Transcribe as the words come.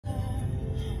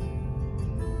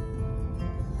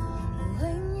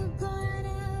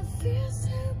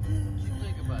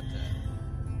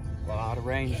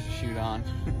range to shoot on.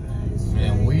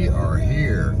 And we are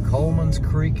here, Coleman's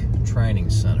Creek Training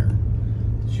Center.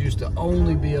 It used to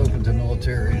only be open to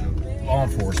military and law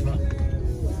enforcement.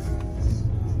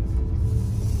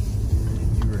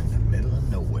 You're in the middle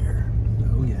of nowhere.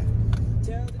 Oh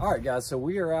yeah. All right, guys, so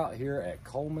we are out here at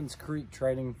Coleman's Creek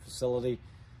Training Facility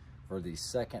for the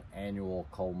second annual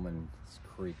Coleman's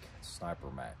Creek Sniper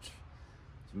Match.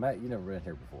 So Matt, you've never been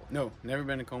here before. No, never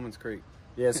been to Coleman's Creek.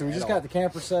 Yeah, so we just got the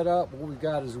camper set up. What we've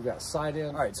got is we've got sight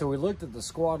in. All right, so we looked at the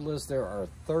squad list. There are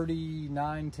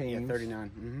 39 teams. Yeah, 39.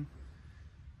 Mm-hmm.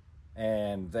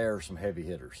 And there are some heavy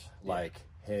hitters, like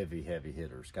heavy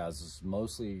hitters. Guys, this is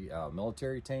mostly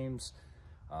military teams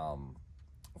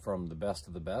from the best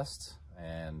of the best.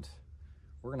 And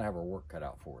we're going to have our work cut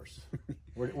out for us.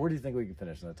 Where do you think we can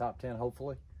finish? In the top 10,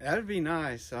 hopefully? That'd be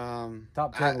nice.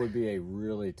 Top 10 would be a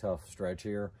really tough stretch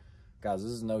here. Guys,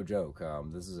 this is no joke.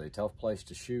 This is a tough place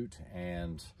to shoot,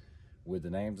 and with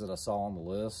the names that I saw on the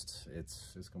list,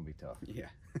 it's going to be tough.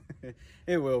 Yeah,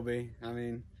 it will be. I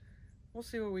mean, we'll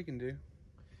see what we can do.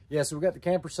 Yeah, so we've got the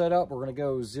camper set up. We're going to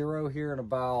go zero here in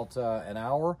about an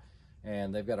hour,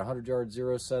 and they've got a 100-yard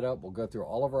zero set up. We'll go through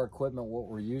all of our equipment, what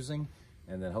we're using,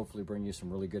 and then hopefully bring you some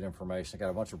really good information. I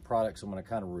got a bunch of products I'm going to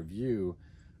kind of review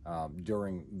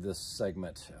during this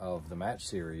segment of the match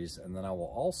series. And then I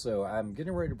will also, I'm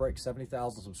getting ready to break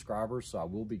 70,000 subscribers, so I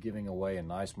will be giving away a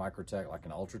nice Microtech, like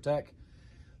an Ultratech.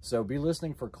 So be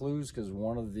listening for clues, because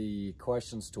one of the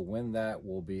questions to win that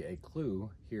will be a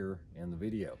clue here in the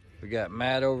video. We got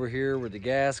Matt over here with the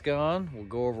gas gun. We'll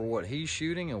go over what he's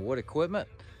shooting and what equipment.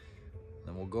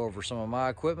 Then we'll go over some of my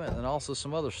equipment and also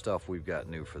some other stuff we've got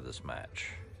new for this match.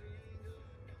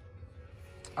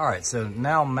 All right, so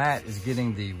now Matt is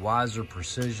getting the Wiser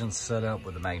Precision set up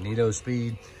with the magneto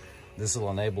speed. This will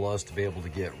enable us to be able to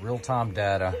get real-time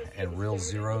data and real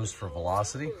zeros for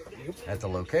velocity at the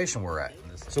location we're at.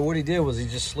 So what he did was he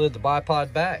just slid the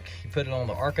bipod back. He put it on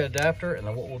the ARCA adapter, and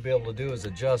then what we'll be able to do is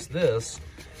adjust this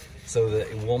so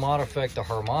that it will not affect the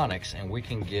harmonics, and we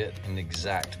can get an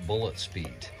exact bullet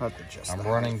speed. I'm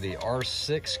running the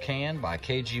R6 can by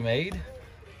KG Made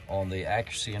on the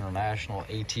Accuracy International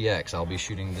ATX. I'll be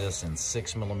shooting this in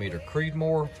 6mm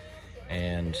Creedmoor,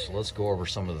 and let's go over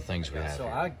some of the things we have. So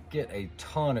I get a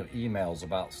ton of emails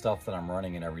about stuff that I'm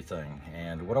running and everything,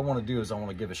 and what I want to do is I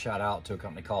want to give a shout out to a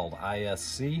company called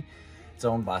ISC. It's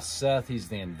owned by Seth. He's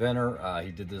the inventor.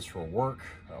 He did this for work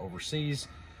overseas,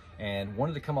 and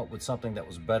wanted to come up with something that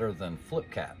was better than flip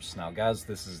caps. Now guys,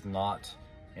 this is not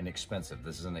inexpensive.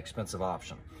 This is an expensive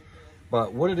option.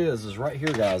 But what it is right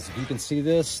here, guys, if you can see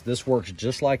this works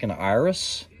just like an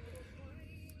iris.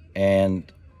 And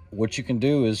what you can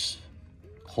do is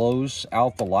close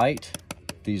out the light.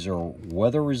 These are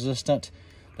weather resistant.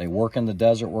 They work in the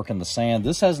desert, work in the sand.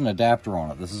 This has an adapter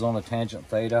on it. This is on the Tangent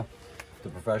Theta, the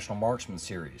Professional Marksman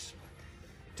series.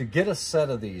 To get a set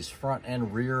of these front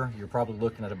and rear, you're probably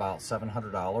looking at about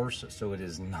 $700, so it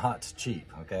is not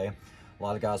cheap, okay? A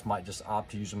lot of guys might just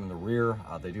opt to use them in the rear.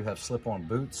 They do have slip-on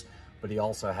boots, but he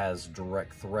also has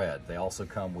direct thread. They also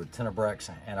come with Tenebrex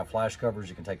anti-flash covers.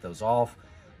 You can take those off.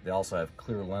 They also have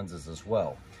clear lenses as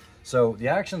well. So the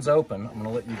action's open. I'm gonna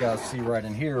let you guys see right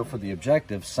in here for the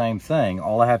objective, same thing.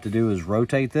 All I have to do is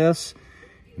rotate this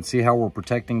and see how we're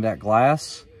protecting that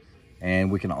glass.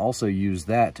 And we can also use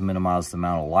that to minimize the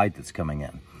amount of light that's coming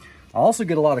in. I also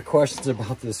get a lot of questions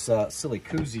about this silly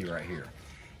koozie right here.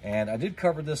 And I did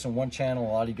cover this in one channel.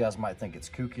 A lot of you guys might think it's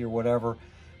kooky or whatever,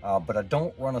 but I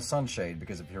don't run a sunshade,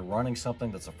 because if you're running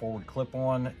something that's a forward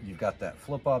clip-on, you've got that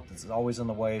flip up that's always in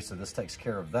the way, so this takes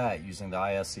care of that using the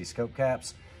ISC scope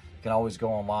caps. You can always go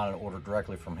online and order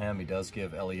directly from him. He does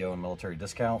give LEO and military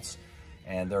discounts,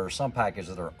 and there are some packages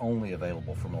that are only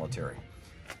available for military.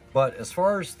 But as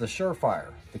far as the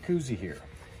Surefire, the koozie here,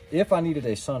 if I needed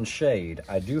a sunshade,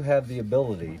 I do have the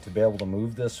ability to be able to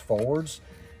move this forwards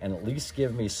and at least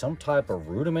give me some type of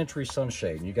rudimentary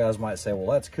sunshade. And you guys might say,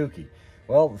 well, that's kooky.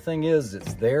 Well, the thing is,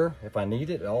 it's there if I need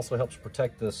it. It also helps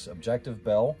protect this objective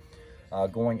bell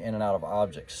going in and out of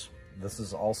objects. This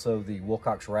is also the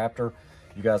Wilcox Raptor.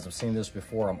 You guys have seen this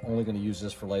before. I'm only going to use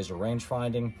this for laser range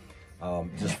finding,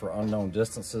 just for unknown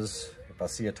distances. If I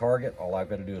see a target, all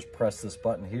I've got to do is press this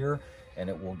button here, and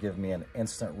it will give me an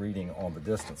instant reading on the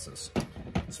distances.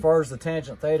 As far as the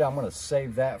Tangent Theta, I'm going to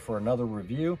save that for another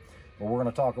review, but we're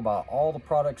going to talk about all the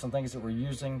products and things that we're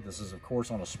using. This is, of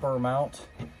course, on a spur mount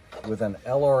with an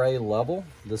LRA level.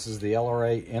 This is the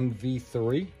LRA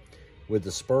MV3 with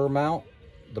the spur mount,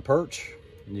 the perch,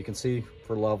 and you can see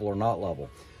for level or not level.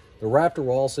 The Raptor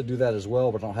will also do that as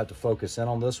well, but I don't have to focus in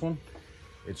on this one.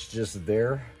 It's just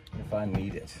there if I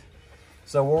need it.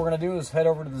 So what we're going to do is head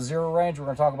over to the zero range. We're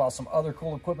going to talk about some other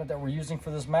cool equipment that we're using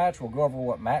for this match. We'll go over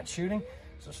what Matt's shooting,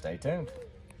 so stay tuned.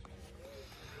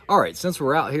 All right, since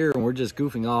we're out here and we're just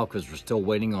goofing off because we're still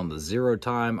waiting on the zero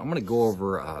time, I'm going to go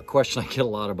over a question I get a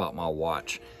lot about my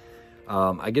watch.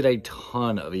 I get a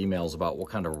ton of emails about what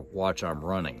kind of watch I'm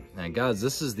running. And guys,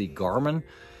 this is the Garmin.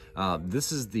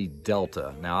 This is the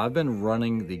Delta. Now, I've been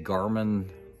running the Garmin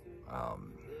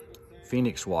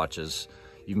Phoenix watches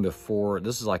even before.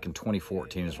 This is like in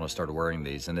 2014 is when I started wearing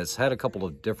these, and it's had a couple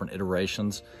of different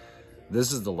iterations.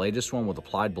 This is the latest one with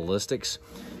applied ballistics,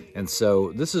 and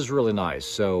so this is really nice.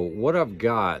 So what I've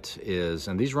got is,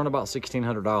 and these run about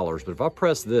 $1,600, but if I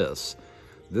press this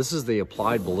is the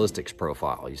applied ballistics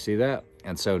profile. You see that?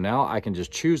 And so now I can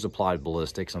just choose applied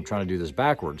ballistics. I'm trying to do this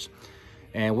backwards.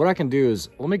 And what I can do is,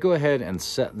 let me go ahead and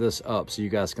set this up so you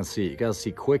guys can see. You guys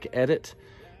see quick edit?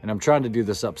 And I'm trying to do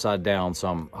this upside down, so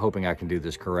I'm hoping I can do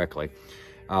this correctly.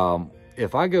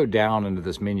 If I go down into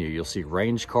this menu, you'll see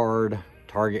range card,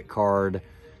 target card,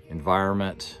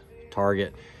 environment,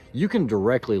 target. You can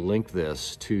directly link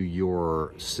this to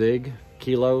your SIG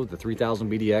Kilo, the 3000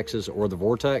 BDXs, or the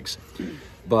Vortex.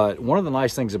 But one of the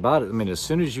nice things about it, I mean, as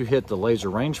soon as you hit the laser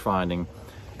range finding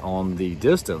on the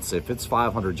distance, if it's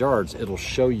 500 yards, it'll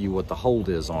show you what the hold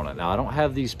is on it. Now, I don't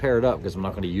have these paired up because I'm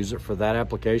not going to use it for that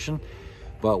application.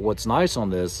 But what's nice on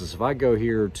this is if I go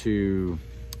here to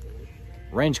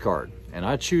range card and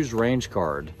I choose range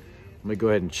card, let me go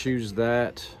ahead and choose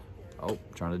that. Oh,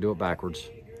 trying to do it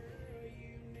backwards.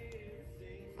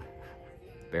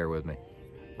 Bear with me.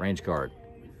 Range card.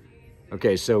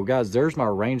 Okay, so guys, there's my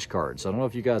range card. So I don't know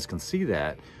if you guys can see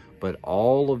that, but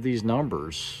all of these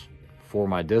numbers for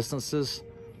my distances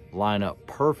line up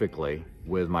perfectly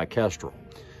with my Kestrel.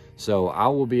 So I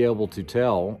will be able to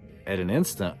tell at an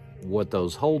instant what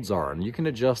those holds are, and you can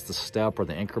adjust the step or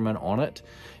the increment on it.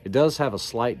 It does have a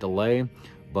slight delay,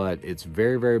 but it's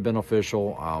very, very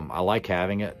beneficial. I like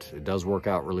having it. It does work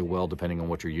out really well depending on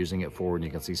what you're using it for, and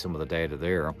you can see some of the data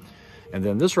there. And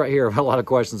then this right here, I've had a lot of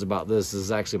questions about this. This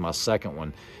is actually my second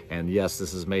one. And yes,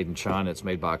 this is made in China. It's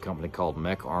made by a company called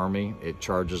Mech Army. It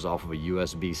charges off of a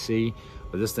USB-C,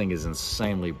 but this thing is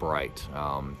insanely bright.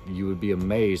 You would be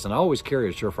amazed. And I always carry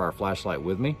a Surefire flashlight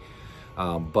with me.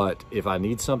 But if I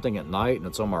need something at night and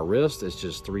it's on my wrist, it's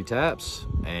just 3 taps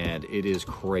and it is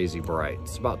crazy bright.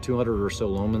 It's about 200 or so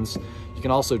lumens. You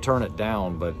can also turn it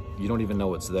down, but you don't even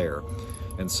know it's there.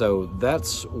 And so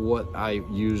that's what I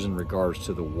use in regards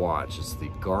to the watch. It's the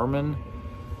Garmin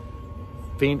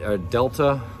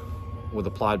Delta with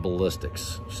applied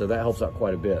ballistics. So that helps out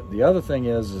quite a bit. The other thing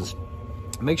is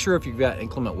make sure if you've got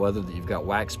inclement weather that you've got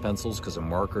wax pencils, because a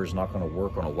marker is not going to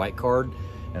work on a white card.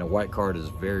 And a white card is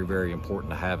very, very important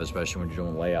to have, especially when you're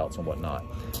doing layouts and whatnot.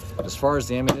 As far as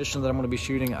the ammunition that I'm going to be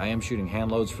shooting, I am shooting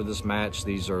hand loads for this match.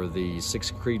 These are the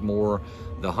 6 Creedmoor,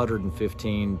 the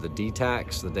 115, the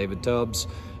D-Tacs, the David Tubbs,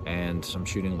 and I'm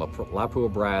shooting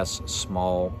Lapua Brass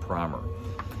small primer.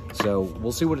 So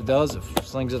we'll see what it does. It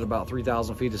slings at about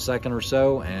 3,000 feet a second or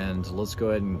so, and let's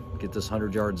go ahead and get this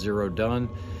 100-yard zero done.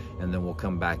 And then we'll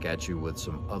come back at you with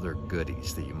some other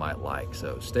goodies that you might like.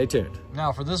 So stay tuned.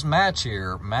 Now for this match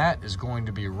here, Matt is going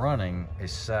to be running a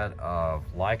set of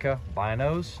Leica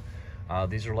binos.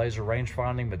 These are laser range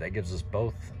finding, but that gives us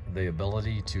both the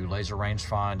ability to laser range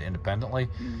find independently.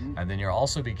 And then you'll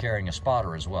also be carrying a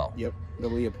spotter as well. Yep, the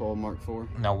Leopold Mark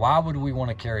IV. Now, why would we want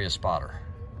to carry a spotter?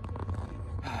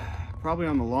 Probably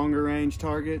on the longer range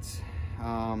targets.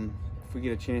 If we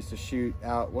get a chance to shoot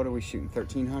out, what are we shooting,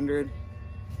 1,300?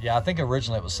 Yeah, I think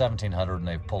originally it was 1,700 and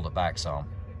they've pulled it back some.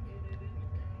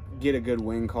 Get a good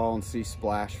wing call and see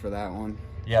splash for that one.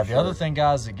 Yeah, the other thing,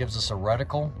 guys, it gives us a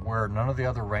reticle where none of the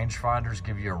other rangefinders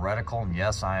give you a reticle. And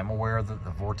yes, I am aware that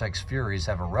the Vortex Furies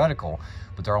have a reticle,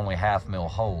 but they're only 1/2 mil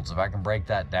holds. If I can break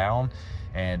that down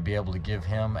and be able to give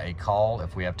him a call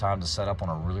if we have time to set up on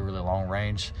a really, really long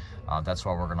range, that's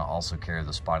why we're going to also carry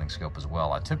the spotting scope as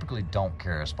well. I typically don't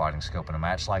carry a spotting scope in a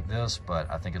match like this, but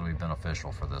I think it'll be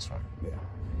beneficial for this one. Yeah.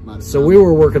 So we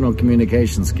were working on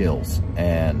communication skills,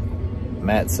 and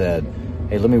Matt said,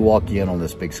 hey, let me walk you in on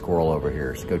this big squirrel over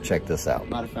here. So go check this out.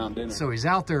 Might have found dinner. So he's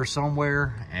out there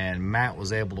somewhere, and Matt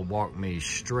was able to walk me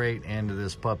straight into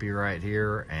this puppy right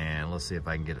here. And let's see if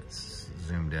I can get it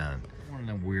zoomed in. One of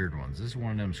them weird ones. This is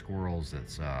one of them squirrels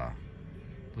that's,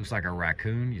 looks like a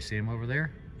raccoon. You see him over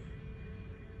there?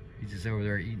 He's just over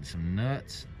there eating some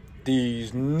nuts.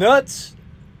 These nuts.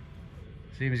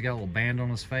 See him? He's got a little band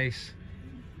on his face.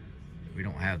 We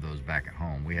don't have those back at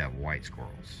home. We have white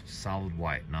squirrels. Solid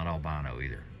white, not albino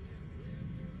either.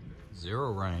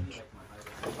 Zero range.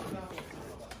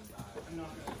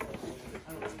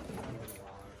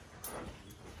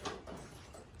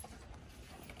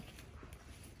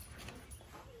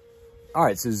 All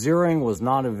right, so zeroing was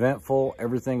non-eventful.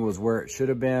 Everything was where it should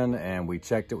have been, and we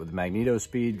checked it with the magneto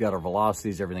speed, got our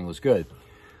velocities, everything was good.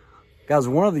 Guys,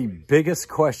 one of the biggest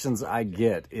questions I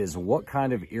get is what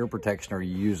kind of ear protection are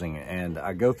you using? And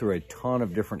I go through a ton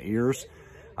of different ears,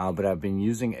 but I've been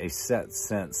using a set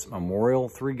since Memorial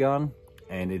 3-gun,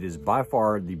 and it is by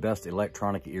far the best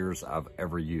electronic ears I've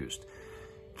ever used.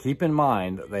 Keep in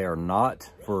mind, they are not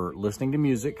for listening to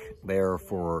music. They are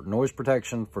for noise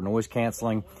protection, for noise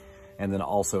canceling, and then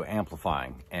also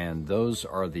amplifying. And those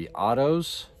are the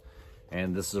Autos.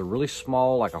 And this is a really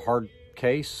small, like a hard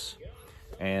case.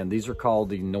 And these are called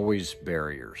the noise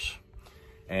barriers.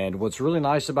 And what's really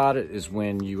nice about it is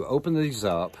when you open these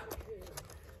up,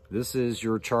 this is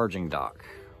your charging dock.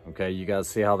 Okay, you guys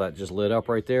see how that just lit up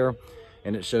right there?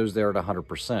 And it shows there at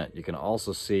 100%. You can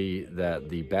also see that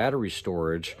the battery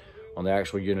storage on the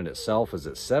actual unit itself is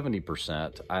at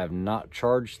 70%. I have not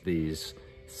charged these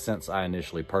since I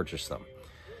initially purchased them.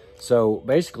 So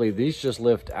basically these just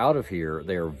lift out of here.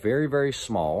 They are very, very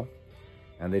small,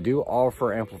 and they do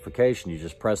offer amplification. You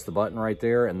just press the button right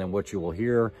there, and then what you will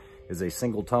hear is a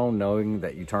single tone knowing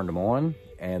that you turned them on,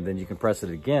 and then you can press it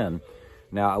again.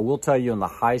 Now, I will tell you in the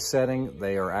high setting,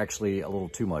 they are actually a little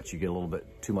too much. You get a little bit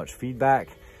too much feedback.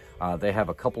 They have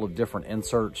a couple of different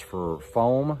inserts for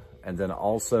foam, and then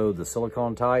also the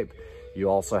silicone type. You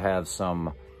also have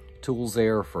some tools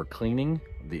there for cleaning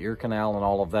the ear canal and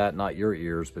all of that, not your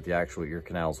ears, but the actual ear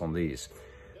canals on these.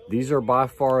 These are by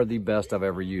far the best I've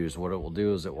ever used. What it will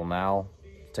do is it will now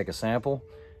take a sample,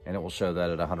 and it will show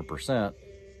that at 100%.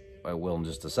 It will in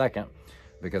just a second,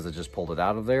 because I just pulled it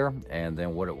out of there. And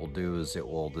then what it will do is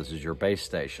this is your base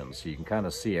station. So you can kind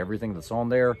of see everything that's on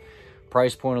there.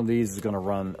 Price point of these is gonna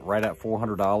run right at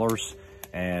 $400,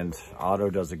 and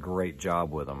Auto does a great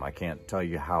job with them. I can't tell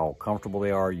you how comfortable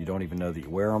they are. You don't even know that you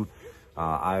wear them.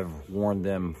 I've worn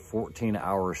them 14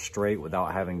 hours straight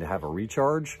without having to have a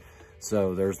recharge.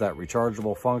 So there's that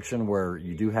rechargeable function where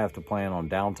you do have to plan on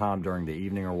downtime during the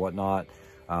evening or whatnot.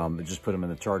 But just put them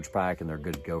in the charge pack and they're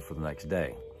good to go for the next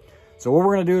day. So what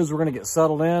we're gonna do is we're gonna get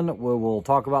settled in. We'll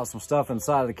talk about some stuff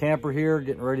inside of the camper here,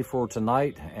 getting ready for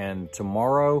tonight and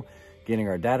tomorrow, getting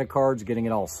our data cards, getting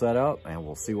it all set up, and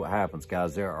we'll see what happens,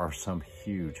 guys. There are some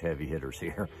huge heavy hitters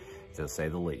here, to say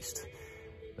the least.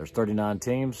 There's 39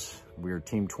 teams. We're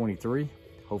team 23.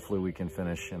 Hopefully we can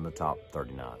finish in the top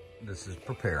 39. This is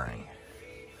preparing.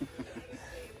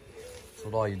 So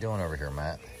what all you doing over here,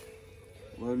 Matt?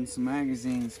 Loading some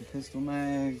magazines, some pistol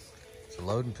mags. So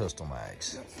loading pistol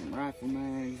mags. Got some rifle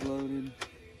mags loaded.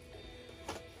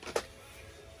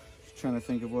 Just trying to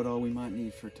think of what all we might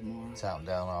need for tomorrow. Tighten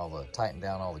down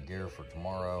all the gear for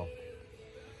tomorrow.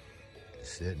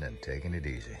 Just sitting and taking it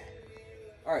easy.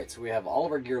 All right, so we have all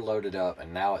of our gear loaded up,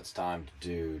 and now it's time to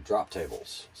do drop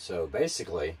tables. So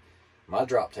basically, my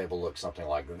drop table looks something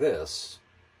like this,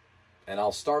 and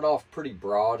I'll start off pretty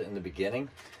broad in the beginning.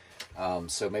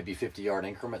 So maybe 50-yard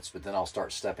increments, but then I'll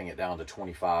start stepping it down to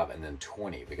 25 and then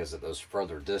 20, because at those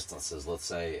further distances, let's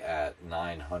say at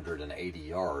 980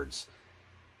 yards,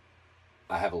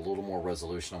 I have a little more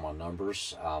resolution on my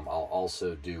numbers. I'll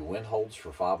also do wind holds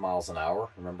for 5 miles an hour.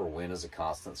 Remember, wind is a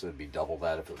constant, so it'd be double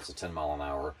that if it was a 10 mile an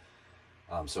hour.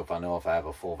 So if I know if I have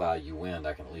a full value wind,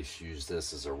 I can at least use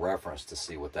this as a reference to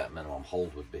see what that minimum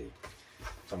hold would be.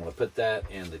 So I'm going to put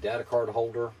that in the data card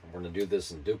holder. We're going to do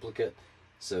this in duplicate,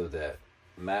 so that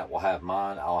Matt will have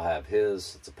mine, I'll have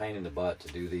his. It's a pain in the butt to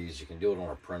do these. You can do it on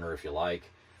a printer if you like.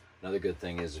 Another good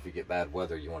thing is if you get bad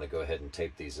weather, you want to go ahead and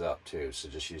tape these up too. So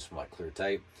just use some like clear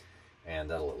tape, and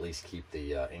that'll at least keep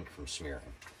the ink from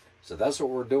smearing. So that's what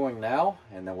we're doing now.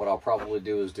 And then what I'll probably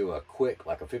do is do a quick,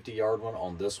 like a 50-yard one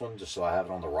on this one, just so I have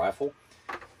it on the rifle.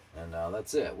 And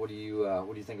that's it. What do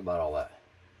you think about all that?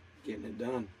 Getting it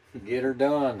done. Get her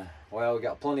done. Well, we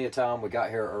got plenty of time. We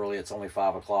got here early. It's only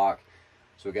 5 o'clock.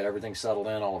 So we got everything settled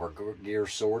in, all of our gear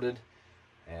sorted,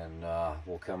 and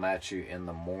we'll come at you in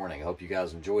the morning. I hope you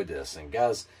guys enjoyed this. And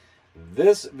guys,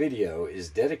 this video is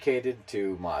dedicated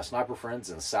to my sniper friends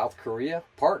in South Korea.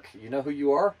 Park, you know who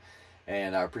you are,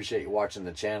 and I appreciate you watching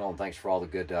the channel, and thanks for all the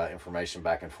good information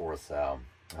back and forth. I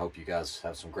hope you guys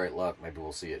have some great luck. Maybe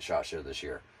we'll see you at SHOT Show this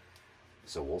year.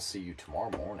 So we'll see you tomorrow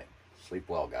morning. Sleep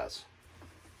well, guys.